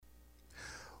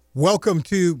Welcome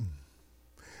to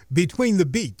Between the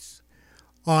Beats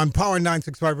on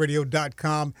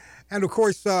power965radio.com. And of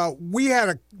course, we had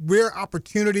a rare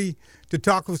opportunity to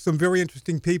talk with some very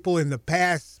interesting people in the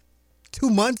past 2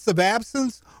 months of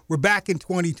absence. We're back in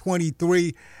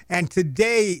 2023. And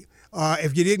today,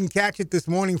 if you didn't catch it this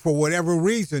morning for whatever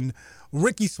reason,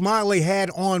 Rickey Smiley had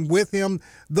on with him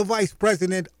the Vice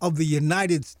President of the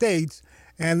United States,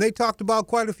 and they talked about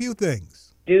quite a few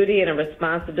things. Duty and a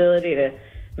responsibility to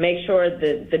make sure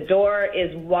the door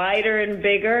is wider and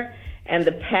bigger, and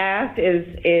the path is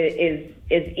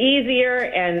easier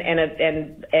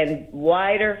and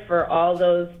wider for all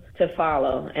those to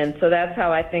follow. And so that's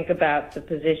how I think about the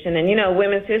position. And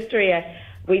Women's History.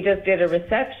 We just did a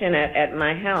reception at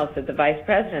my house at the Vice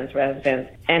President's residence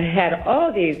and had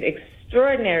all these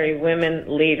extraordinary women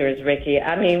leaders, Rickey.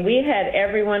 I mean, we had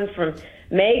everyone from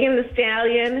Megan Thee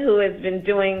Stallion, who has been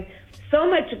doing so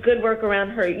much good work around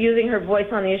her, using her voice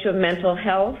on the issue of mental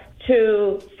health,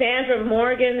 to Sandra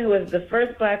Morgan, who was the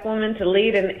first black woman to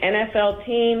lead an NFL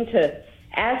team, to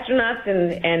astronauts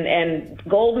and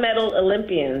gold medal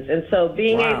Olympians. And so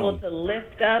being able to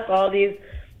lift up all these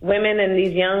women and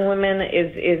these young women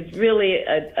is really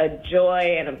a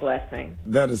joy and a blessing.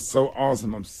 That is so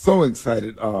awesome. I'm so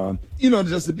excited,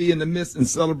 just to be in the midst and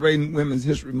celebrating Women's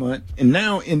History Month. And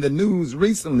now in the news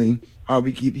recently,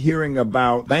 we keep hearing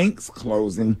about banks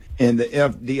closing and the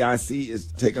FDIC is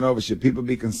taking over. Should people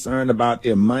be concerned about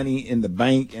their money in the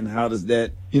bank, and how does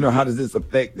this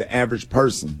affect the average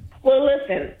person? Well,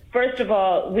 listen, first of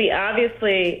all, we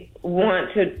obviously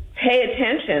want to pay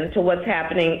attention to what's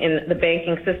happening in the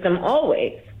banking system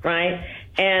always, right?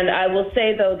 And I will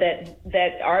say, though,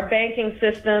 that our banking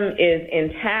system is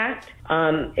intact,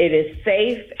 it is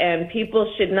safe, and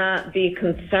people should not be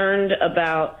concerned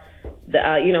about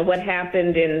what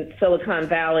happened in Silicon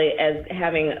Valley as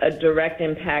having a direct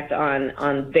impact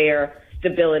on their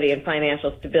stability and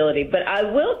financial stability. But I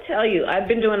will tell you, I've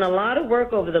been doing a lot of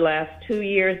work over the last 2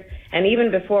 years, and even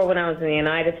before when I was in the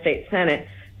United States Senate,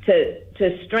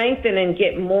 to strengthen and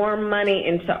get more money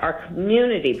into our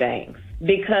community banks.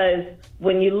 Because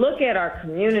when you look at our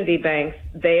community banks,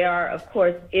 they are, of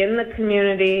course, in the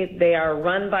community. They are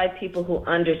run by people who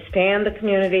understand the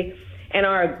community and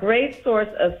are a great source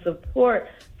of support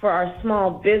for our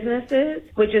small businesses,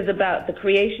 which is about the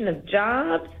creation of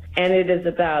jobs, and it is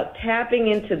about tapping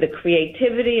into the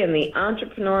creativity and the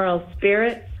entrepreneurial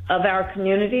spirit of our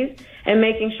communities and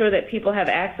making sure that people have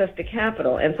access to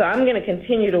capital. And so I'm going to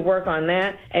continue to work on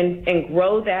that and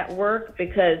grow that work,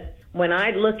 because when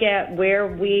I look at where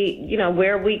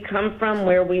we come from,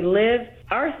 where we live,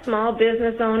 our small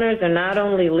business owners are not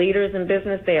only leaders in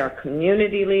business, they are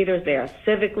community leaders, they are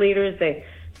civic leaders, they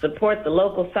support the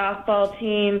local softball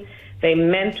team, they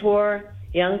mentor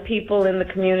young people in the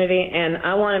community, and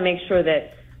I want to make sure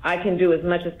that I can do as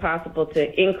much as possible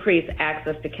to increase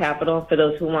access to capital for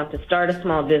those who want to start a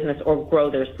small business or grow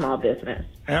their small business.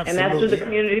 Absolutely. And that's through the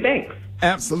community banks.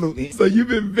 Absolutely. So you've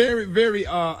been very, very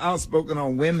outspoken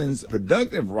on women's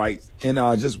productive rights, and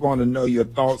I just want to know your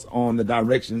thoughts on the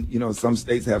direction, some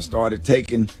states have started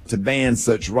taking to ban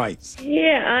such rights.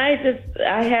 Yeah,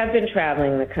 I have been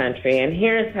traveling the country, and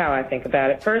here's how I think about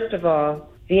it. First of all,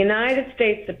 the United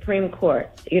States Supreme Court,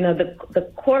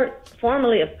 the court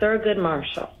formerly of Thurgood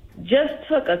Marshall, just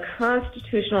took a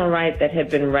constitutional right that had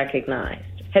been recognized,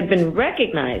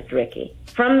 Rickey,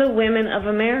 from the women of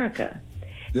America.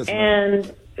 Yes,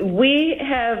 and we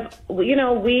have,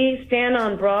 we stand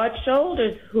on broad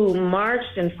shoulders who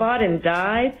marched and fought and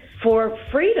died for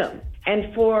freedom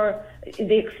and for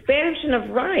the expansion of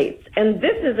rights. And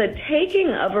this is a taking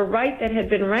of a right that had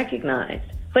been recognized.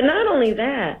 But not only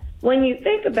that, when you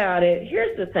think about it,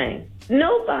 here's the thing.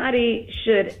 Nobody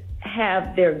should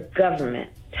have their government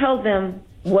tell them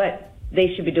what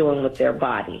they should be doing with their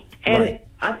body. And right.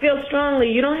 I feel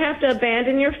strongly you don't have to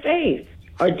abandon your faith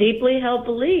or deeply held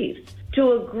beliefs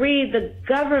to agree the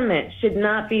government should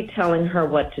not be telling her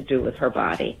what to do with her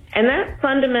body. And that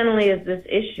fundamentally is this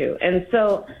issue. And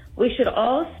so we should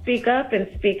all speak up and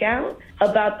speak out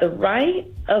about the right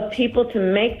of people to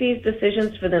make these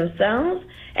decisions for themselves,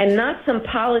 and not some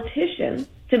politician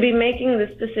to be making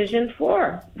this decision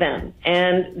for them.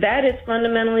 And that is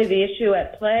fundamentally the issue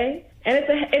at play. And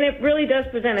it really does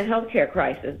present a healthcare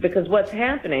crisis, because what's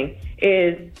happening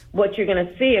is what you're going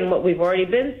to see, and what we've already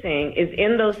been seeing, is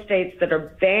in those states that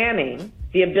are banning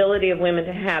the ability of women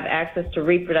to have access to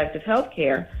reproductive health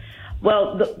care,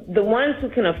 well, the ones who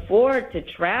can afford to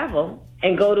travel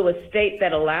and go to a state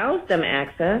that allows them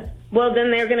access, well,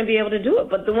 then they're going to be able to do it.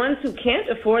 But the ones who can't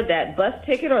afford that bus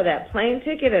ticket or that plane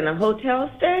ticket and a hotel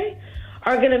stay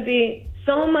are going to be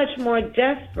so much more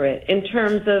desperate in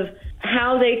terms of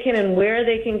how they can and where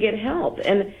they can get help.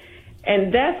 And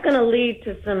that's going to lead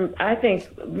to some, I think,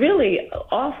 really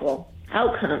awful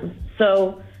outcomes.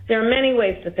 So there are many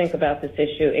ways to think about this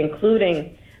issue,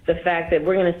 including the fact that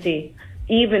we're going to see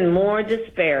even more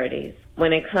disparities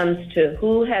when it comes to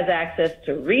who has access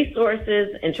to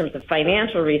resources in terms of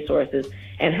financial resources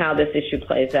and how this issue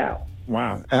plays out.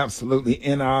 Wow, absolutely.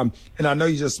 And I know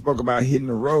you just spoke about hitting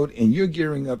the road, and you're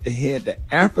gearing up to head to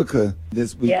Africa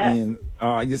this weekend.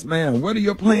 Yes, ma'am. What are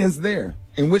your plans there?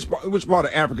 And which part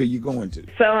of Africa are you going to?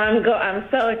 So I'm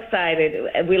so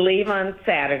excited. We leave on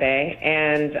Saturday,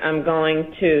 and I'm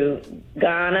going to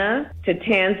Ghana, to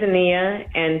Tanzania,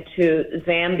 and to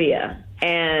Zambia.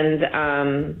 And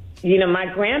my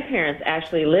grandparents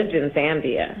actually lived in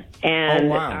Zambia,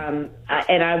 and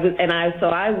so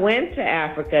I went to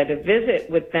Africa to visit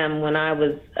with them when I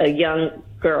was a young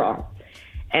girl,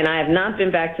 and I have not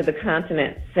been back to the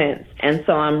continent since. And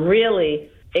so I'm really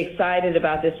excited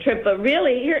about this trip. But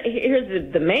really,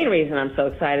 here's the main reason I'm so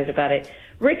excited about it.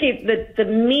 Rickey, the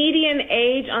median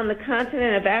age on the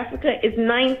continent of Africa is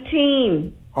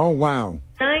 19. Oh, wow.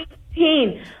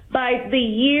 19. By the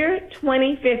year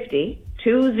 2050,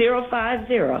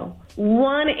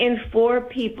 1 in 4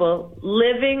 people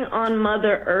living on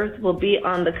Mother Earth will be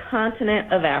on the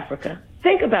continent of Africa.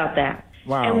 Think about that.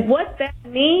 Wow. And what that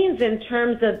means in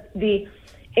terms of the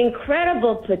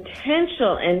incredible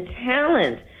potential and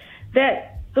talent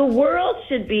that the world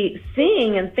should be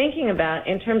seeing and thinking about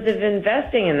in terms of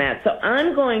investing in that. So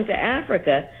I'm going to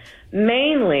Africa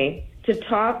mainly to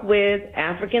talk with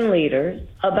African leaders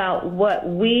about what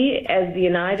we as the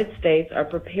United States are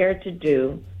prepared to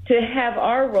do to have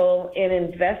our role in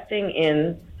investing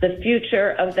in the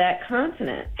future of that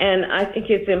continent. And I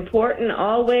think it's important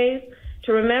always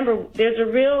to remember there's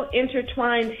a real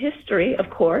intertwined history, of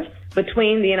course,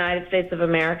 between the United States of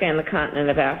America and the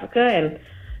continent of Africa. And,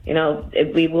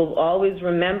 we will always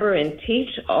remember and teach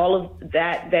all of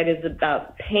that is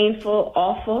about painful,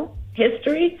 awful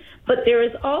history. But there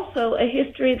is also a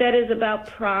history that is about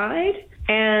pride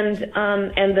and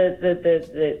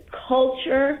the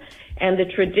culture and the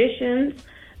traditions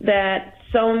that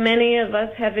so many of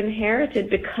us have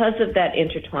inherited because of that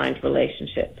intertwined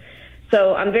relationship.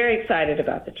 So I'm very excited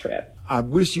about the trip. I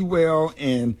wish you well,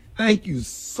 and thank you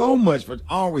so much for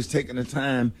always taking the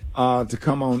time to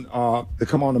come on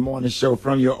the morning show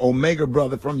from your Omega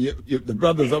brother, from the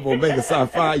brothers of Omega Psi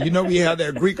Phi. We have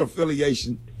that Greek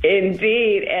affiliation.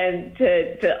 Indeed, and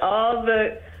to all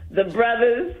the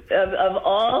brothers of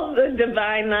all the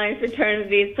Divine Nine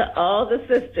fraternities, to all the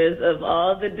sisters of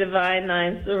all the Divine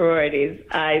Nine sororities,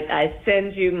 I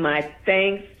send you my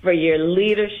thanks for your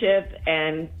leadership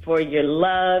and for your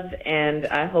love, and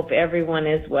I hope everyone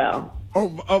is well.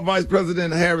 Vice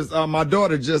President Harris, my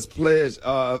daughter just pledged,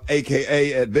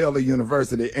 AKA at Baylor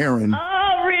University, Erin.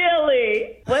 Oh,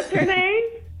 really? What's her name?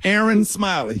 Erin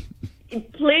Smiley.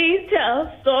 Please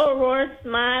tell Soror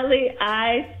Smiley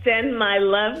I send my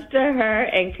love to her,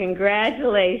 and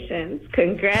congratulations.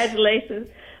 Congratulations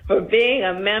for being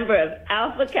a member of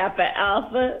Alpha Kappa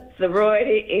Alpha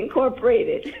Sorority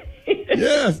Incorporated.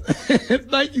 Yes.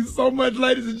 Thank you so much,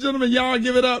 ladies and gentlemen. Y'all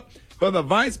give it up for the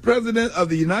Vice President of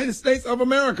the United States of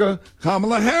America,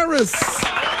 Kamala Harris.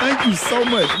 Thank you so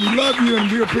much. We love you and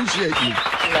we appreciate you.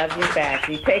 Love you back.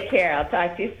 You take care. I'll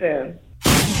talk to you soon.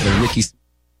 Rickey.